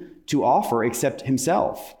nothing to offer except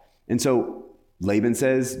himself. And so Laban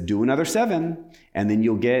says, do another 7, and then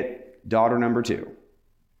you'll get daughter number 2.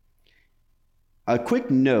 A quick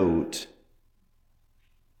note,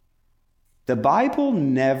 the Bible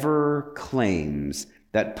never claims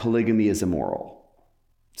that polygamy is immoral.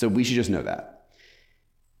 So we should just know that.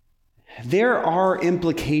 There are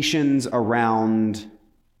implications around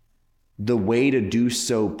the way to do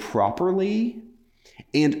so properly,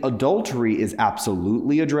 and adultery is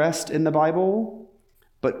absolutely addressed in the Bible.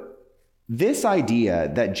 But this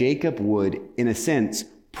idea that Jacob would, in a sense,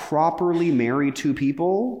 properly marry 2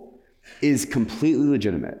 people is completely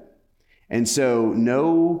legitimate. And so,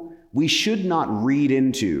 no, we should not read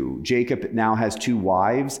into Jacob now has 2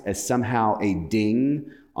 wives as somehow a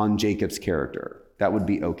ding on Jacob's character. That would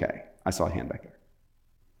be okay. I saw a hand back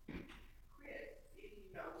there.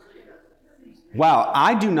 Wow,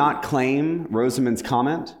 I do not claim Rosamond's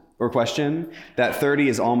comment or question that 30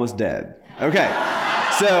 is almost dead. Okay,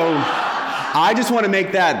 so I just want to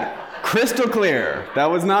make that Crystal clear.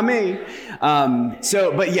 That was not me.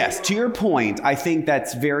 But yes, to your point, I think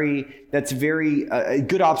that's very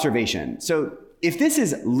good observation. So if this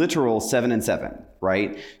is literal 7 and 7,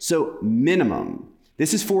 right? So minimum,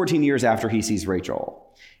 this is 14 years after he sees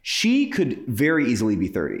Rachel. She could very easily be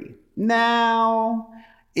 30. Now,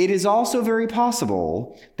 it is also very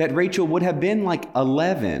possible that Rachel would have been like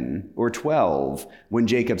 11 or 12 when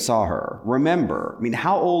Jacob saw her. Remember,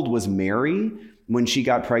 how old was Mary when she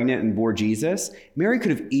got pregnant and bore Jesus? Mary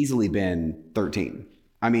could have easily been 13.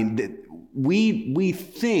 We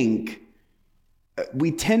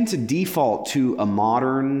tend to default to a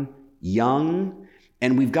modern young,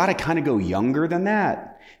 and we've got to kind of go younger than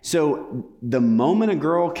that. So the moment a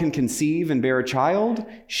girl can conceive and bear a child,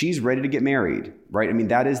 she's ready to get married, right?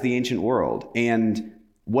 That is the ancient world. And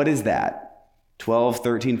what is that? 12,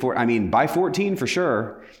 13, 14, by 14 for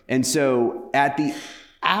sure. And so at the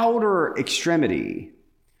outer extremity,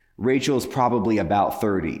 Rachel's probably about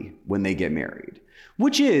 30 when they get married,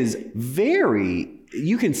 which is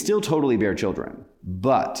you can still totally bear children,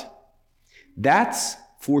 but that's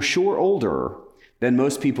for sure older than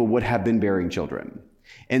most people would have been bearing children.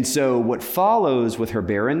 And so what follows with her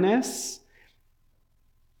barrenness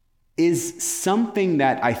is something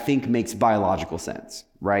that I think makes biological sense,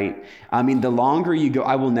 right? The longer you go,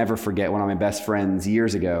 I will never forget one of my best friends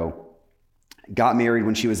years ago got married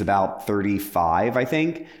when she was about 35, I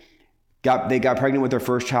think. They got pregnant with their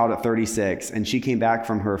first child at 36, and she came back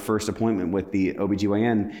from her first appointment with the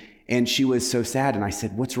OBGYN, and she was so sad. And I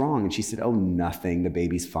said, "What's wrong?" And she said, "Oh, nothing. The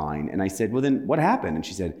baby's fine." And I said, "Well, then what happened?" And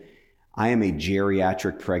she said, "I am a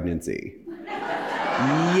geriatric pregnancy."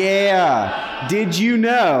 Yeah. Did you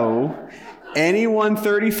know anyone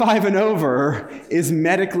 35 and over is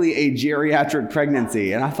medically a geriatric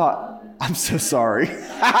pregnancy? And I thought, I'm so sorry.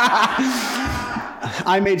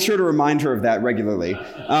 I made sure to remind her of that regularly.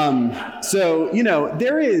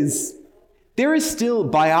 There is still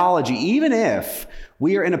biology, even if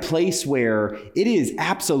we are in a place where it is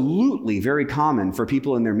absolutely very common for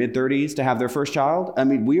people in their mid-30s to have their first child.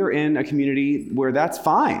 We are in a community where that's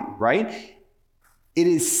fine, right? It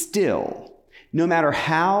is still, no matter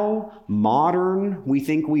how modern we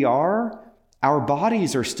think we are, our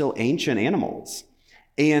bodies are still ancient animals.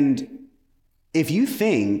 And if you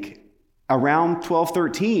think around 12,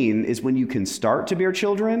 13 is when you can start to bear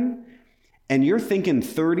children, and you're thinking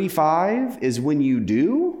 35 is when you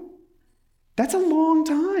do, that's a long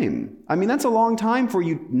time. That's a long time for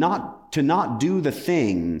you not do the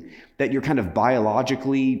thing that you're kind of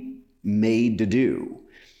biologically made to do.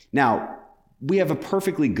 Now, we have a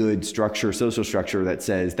perfectly good social structure that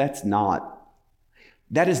says that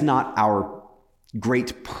is not our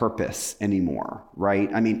great purpose anymore, right?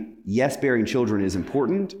 Yes, bearing children is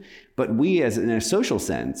important, but we, in a social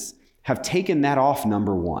sense, have taken that off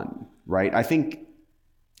number one, right? I think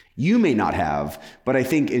you may not have, but I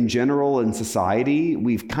think in general in society,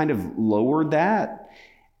 we've kind of lowered that.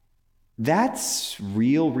 That's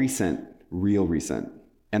real recent.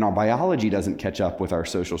 And our biology doesn't catch up with our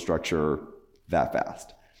social structure that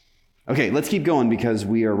fast. Okay, let's keep going because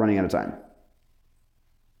we are running out of time.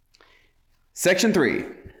 Section 3,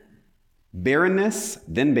 barrenness,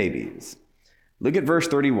 then babies. Look at verse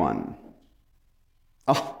 31.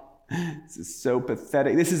 Oh, this is so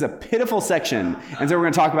pathetic. This is a pitiful section, and so we're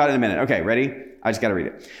going to talk about it in a minute. Okay, ready? I just got to read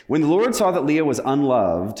it. When the Lord saw that Leah was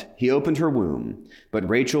unloved, he opened her womb, but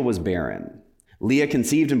Rachel was barren. Leah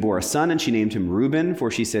conceived and bore a son, and she named him Reuben, for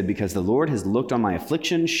she said, "Because the Lord has looked on my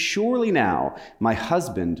affliction, surely now my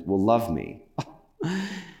husband will love me."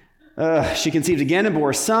 She conceived again and bore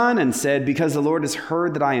a son and said, "Because the Lord has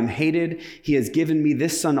heard that I am hated, he has given me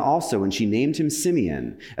this son also." And she named him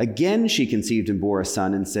Simeon. Again she conceived and bore a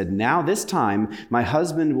son and said, "Now this time my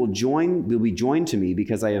husband will be joined to me,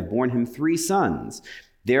 because I have borne him 3 sons."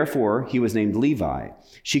 Therefore he was named Levi.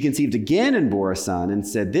 She conceived again and bore a son and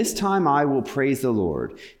said, "This time I will praise the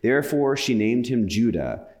Lord." Therefore she named him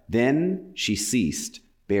Judah. Then she ceased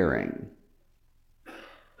bearing.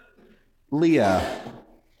 Leah.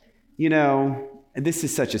 This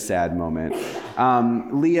is such a sad moment.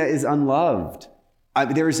 Leah is unloved.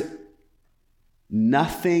 There's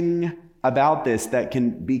nothing about this that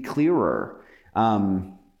can be clearer.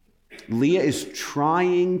 Leah is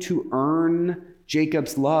trying to earn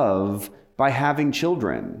Jacob's love by having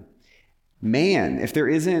children. Man, if there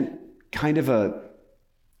isn't kind of a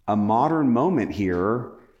modern moment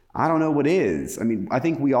here, I don't know what is. I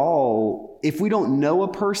think we all, if we don't know a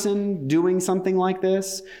person doing something like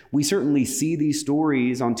this, we certainly see these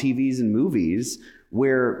stories on TVs and movies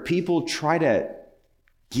where people try to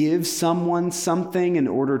give someone something in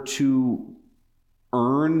order to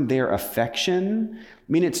earn their affection. I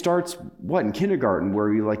mean, it starts, in kindergarten,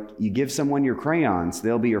 where you give someone your crayons,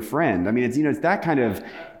 they'll be your friend. I mean, it's that kind of,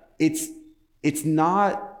 it's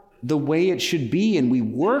not the way it should be. And we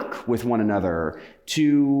work with one another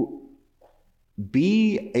to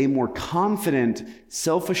be a more confident,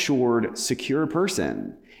 self-assured, secure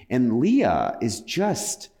person. And Leah is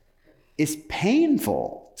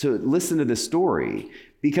painful to listen to this story,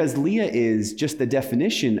 because Leah is just the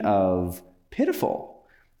definition of pitiful.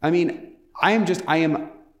 I mean, it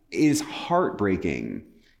is heartbreaking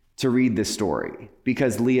to read this story,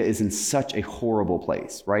 because Leah is in such a horrible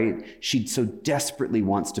place, right? She so desperately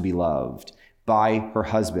wants to be loved by her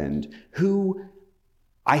husband, who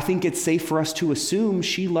I think it's safe for us to assume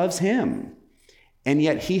she loves him. And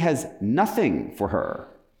yet he has nothing for her.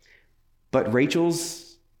 But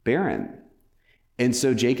Rachel's barren. And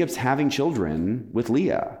so Jacob's having children with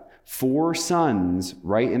Leah, 4 sons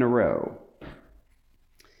right in a row.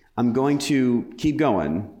 I'm going to keep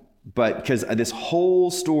going, but because this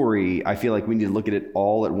whole story, I feel like we need to look at it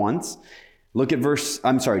all at once. Look at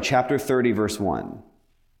chapter 30, verse 1.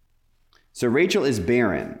 So Rachel is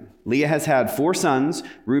barren. Leah has had 4 sons,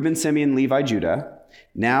 Reuben, Simeon, Levi, Judah.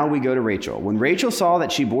 Now we go to Rachel. When Rachel saw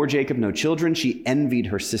that she bore Jacob no children, she envied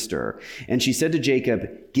her sister. And she said to Jacob,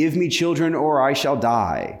 "Give me children or I shall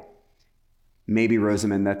die." Maybe,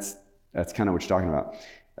 Rosamond, that's kind of what you're talking about.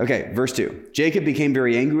 Okay, verse 2. Jacob became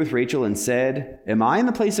very angry with Rachel and said, "Am I in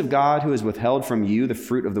the place of God who has withheld from you the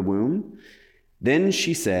fruit of the womb?" Then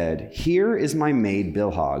she said, "Here is my maid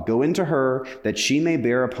Bilhah. Go into her, that she may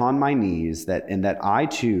bear upon my knees, and that I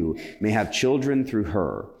too may have children through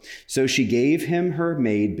her." So she gave him her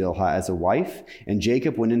maid Bilhah as a wife, and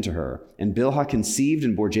Jacob went into her. And Bilhah conceived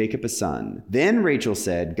and bore Jacob a son. Then Rachel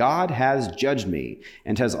said, "God has judged me,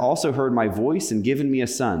 and has also heard my voice and given me a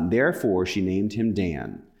son." Therefore she named him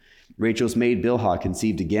Dan. Rachel's maid Bilhah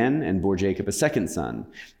conceived again and bore Jacob a second son.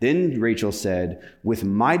 Then Rachel said, "With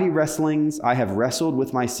mighty wrestlings I have wrestled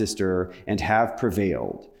with my sister and have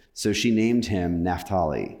prevailed." So she named him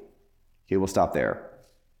Naphtali. Okay, we'll stop there.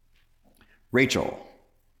 Rachel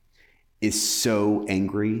is so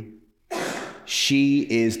angry. She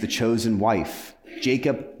is the chosen wife.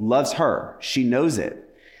 Jacob loves her. She knows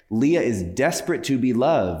it. Leah is desperate to be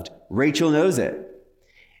loved. Rachel knows it.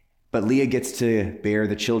 But Leah gets to bear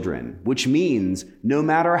the children, which means no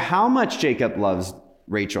matter how much Jacob loves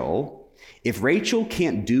Rachel, if Rachel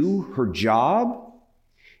can't do her job,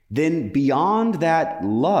 then beyond that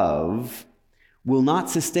love will not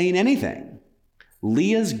sustain anything.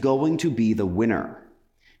 Leah's going to be the winner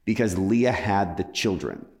because Leah had the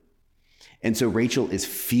children. And so Rachel is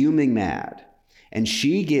fuming mad, and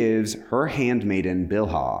she gives her handmaiden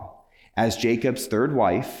Bilhah as Jacob's third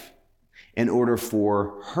wife, in order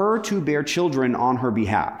for her to bear children on her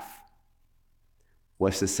behalf.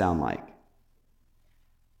 What's this sound like?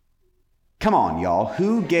 Come on, y'all.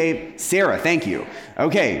 Who gave? Sarah, thank you.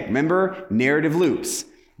 Okay, remember, narrative loops.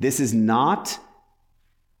 This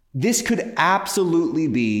could absolutely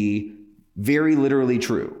be very literally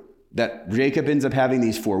true, that Jacob ends up having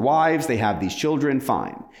these 4 wives, they have these children,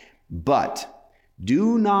 fine. But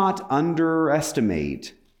do not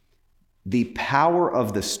underestimate the power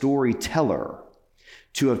of the storyteller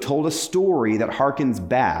to have told a story that harkens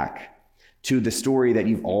back to the story that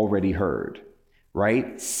you've already heard,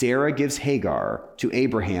 right? Sarah gives Hagar to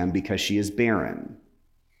Abraham because she is barren.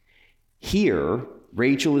 Here,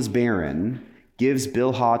 Rachel is barren, gives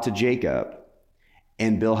Bilhah to Jacob,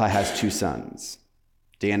 and Bilhah has 2 sons,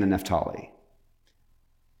 Dan and Naphtali.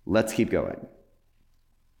 Let's keep going.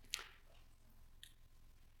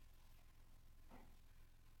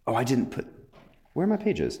 Oh, where are my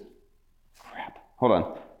pages? Crap. Hold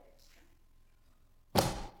on.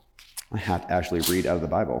 I have to actually read out of the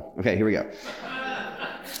Bible. Okay, here we go.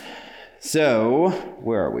 So,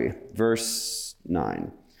 where are we? Verse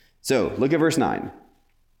 9. So, look at verse 9.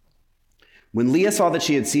 When Leah saw that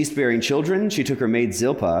she had ceased bearing children, she took her maid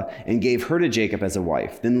Zilpah and gave her to Jacob as a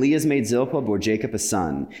wife. Then Leah's maid Zilpah bore Jacob a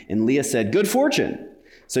son, and Leah said, "Good fortune."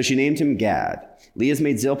 So she named him Gad. Leah's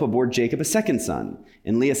maid Zilpah bore Jacob a second son,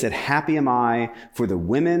 and Leah said, "Happy am I, for the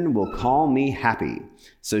women will call me happy."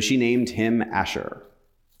 So she named him Asher.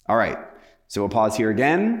 All right, so we'll pause here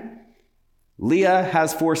again. Leah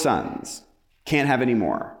has 4 sons, can't have any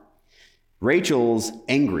more. Rachel's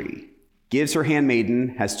angry, gives her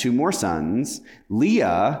handmaiden, has 2 more sons.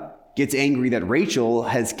 Leah gets angry that Rachel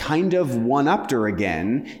has kind of one-upped her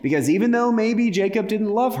again, because even though maybe Jacob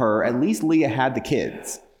didn't love her, at least Leah had the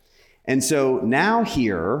kids. And so now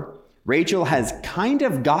here, Rachel has kind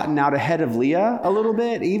of gotten out ahead of Leah a little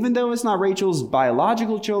bit. Even though it's not Rachel's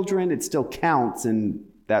biological children, it still counts, and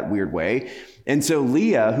that weird way. And so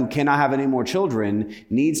Leah, who cannot have any more children,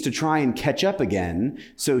 needs to try and catch up again.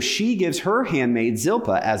 So she gives her handmaid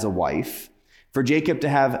Zilpah as a wife for Jacob to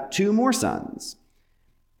have 2 more sons.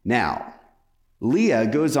 Now, Leah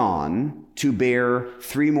goes on to bear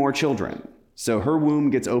 3 more children. So her womb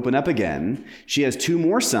gets opened up again. She has 2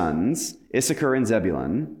 more sons, Issachar and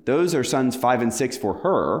Zebulun. Those are sons 5 and 6 for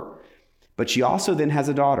her. But she also then has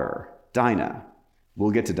a daughter, Dinah.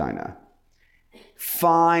 We'll get to Dinah.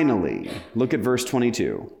 Finally, look at verse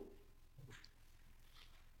 22.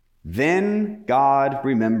 Then God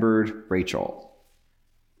remembered Rachel.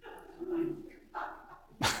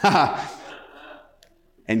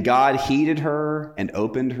 And God heeded her and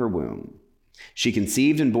opened her womb. She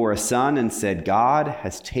conceived and bore a son and said, God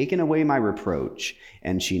has taken away my reproach.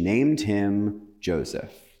 And she named him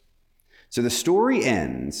Joseph. So the story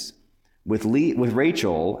ends with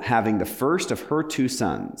Rachel having the first of her 2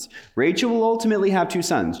 sons. Rachel will ultimately have 2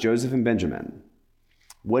 sons, Joseph and Benjamin.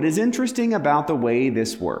 What is interesting about the way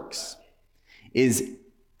this works is,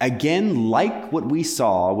 again, like what we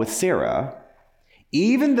saw with Sarah,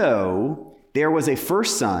 even though there was a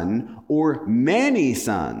first son or many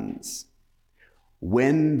sons,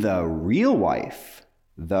 when the real wife,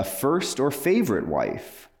 the first or favorite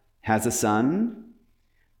wife, has a son,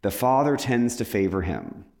 the father tends to favor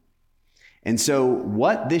him. And so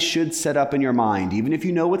what this should set up in your mind, even if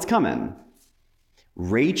you know what's coming,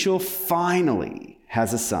 Rachel finally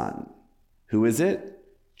has a son. Who is it?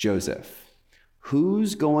 Joseph.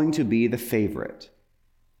 Who's going to be the favorite?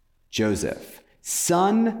 Joseph.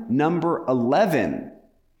 Son number 11.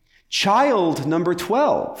 Child number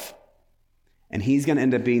 12. And he's going to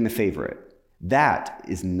end up being the favorite. That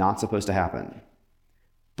is not supposed to happen.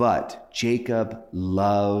 But Jacob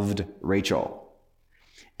loved Rachel.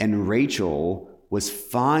 And Rachel was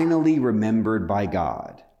finally remembered by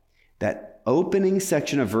God. That opening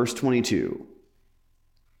section of verse 22,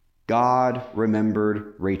 God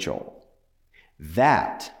remembered Rachel.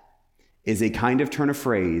 That is a kind of turn of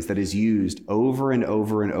phrase that is used over and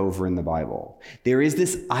over and over in the Bible. There is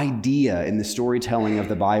this idea in the storytelling of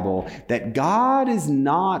the Bible that God is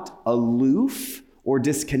not aloof or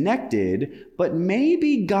disconnected, but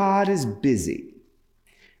maybe God is busy.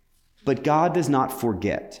 But God does not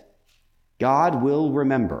forget. God will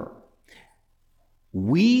remember.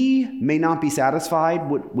 We may not be satisfied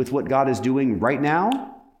with what God is doing right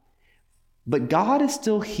now, but God is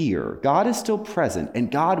still here. God is still present, and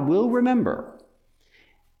God will remember.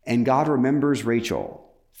 And God remembers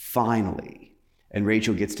Rachel, finally, and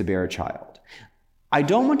Rachel gets to bear a child. I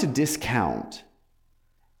don't want to discount.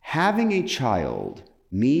 Having a child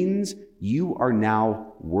means you are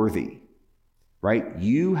now worthy. Right?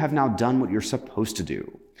 You have now done what you're supposed to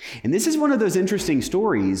do. And this is one of those interesting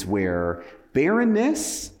stories where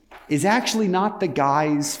barrenness is actually not the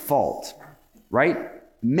guy's fault, right?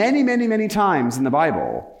 Many, many, many times in the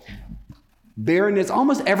Bible, barrenness,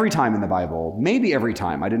 almost every time in the Bible, maybe every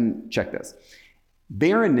time, I didn't check this,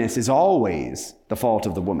 barrenness is always the fault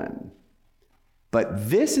of the woman. But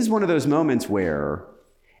this is one of those moments where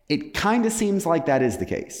it kind of seems like that is the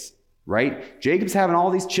case. Right? Jacob's having all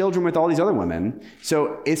these children with all these other women,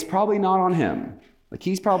 so it's probably not on him. Like,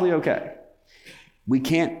 he's probably okay. We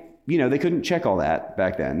can't, they couldn't check all that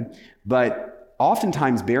back then, but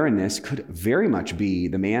oftentimes barrenness could very much be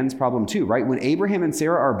the man's problem too, right? When Abraham and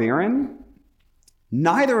Sarah are barren,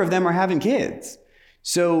 neither of them are having kids.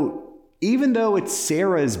 So even though it's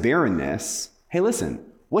Sarah's barrenness, hey, listen,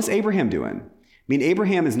 what's Abraham doing?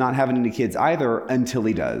 Abraham is not having any kids either until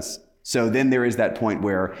he does. So then there is that point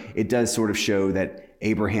where it does sort of show that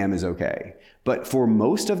Abraham is okay. But for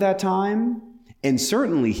most of that time, and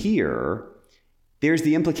certainly here, there's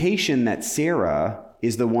the implication that Sarah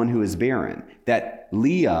is the one who is barren, that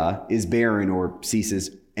Leah is barren or ceases,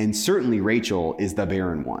 and certainly Rachel is the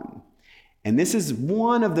barren one. And this is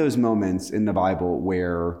one of those moments in the Bible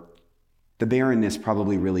where the barrenness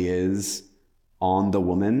probably really is on the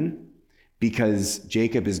woman, because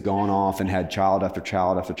Jacob has gone off and had child after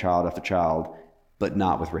child after child after child, but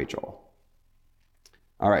not with Rachel.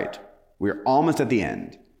 All right, we're almost at the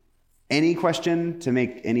end. Any question to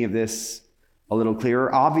make any of this a little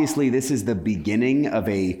clearer? Obviously, this is the beginning of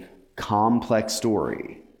a complex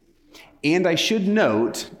story. And I should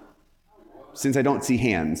note, since I don't see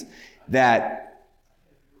hands, that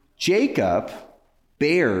Jacob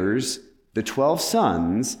bears the 12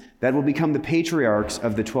 sons that will become the patriarchs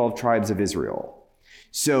of the 12 tribes of Israel.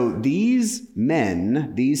 So these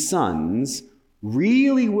men, these sons,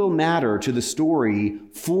 really will matter to the story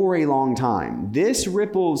for a long time. This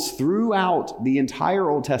ripples throughout the entire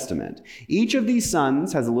Old Testament. Each of these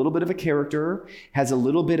sons has a little bit of a character, has a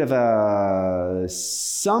little bit of a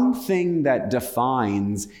something that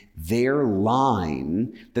defines their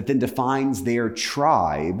line, that then defines their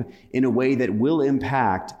tribe in a way that will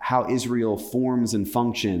impact how Israel forms and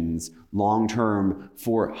functions long term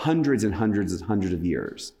for hundreds and hundreds and hundreds of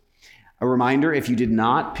years. A reminder, if you did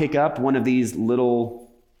not pick up one of these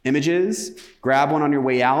little images, grab one on your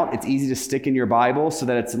way out. It's easy to stick in your Bible so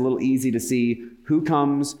that it's a little easy to see who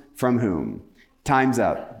comes from whom. Time's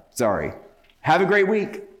up. Sorry. Have a great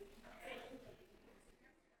week.